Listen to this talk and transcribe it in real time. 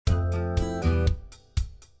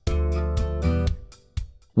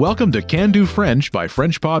Welcome to Can Do French by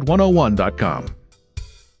FrenchPod101.com.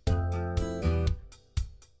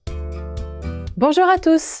 Bonjour à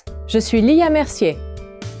tous, je suis Lia Mercier.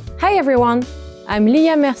 Hi everyone, I'm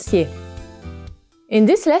Lia Mercier. In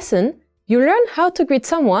this lesson, you learn how to greet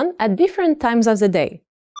someone at different times of the day.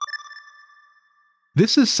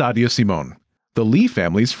 This is Sadia Simone, the Lee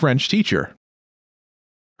family's French teacher.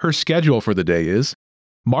 Her schedule for the day is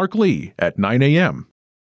Mark Lee at 9 a.m.,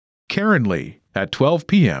 Karen Lee at 12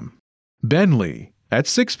 p.m., Ben Lee at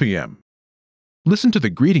 6 p.m. Listen to the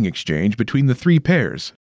greeting exchange between the three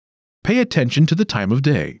pairs. Pay attention to the time of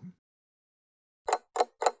day.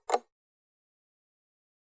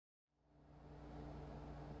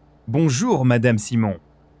 Bonjour, Madame Simon.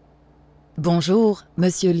 Bonjour,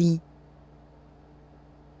 Monsieur Lee.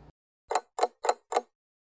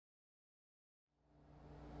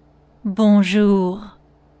 Bonjour.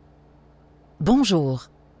 Bonjour.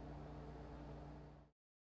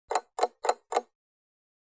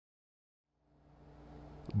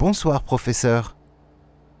 Bonsoir, professeur.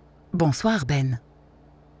 Bonsoir, Ben.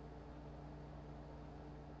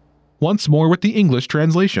 Once more with the English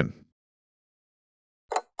translation.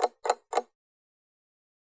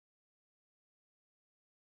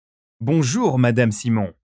 Bonjour, Madame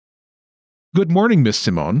Simon. Good morning, Miss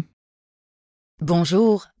Simone.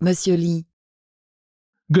 Bonjour, Monsieur Lee.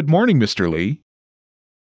 Good morning, Mr. Lee.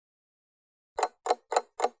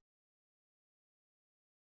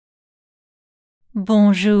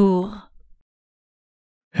 Bonjour.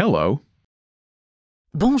 Hello.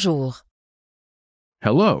 Bonjour.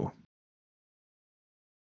 Hello.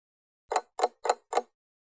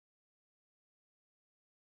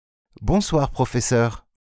 Bonsoir, professeur.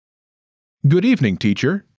 Good evening,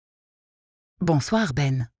 teacher. Bonsoir,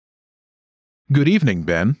 Ben. Good evening,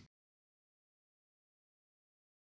 Ben.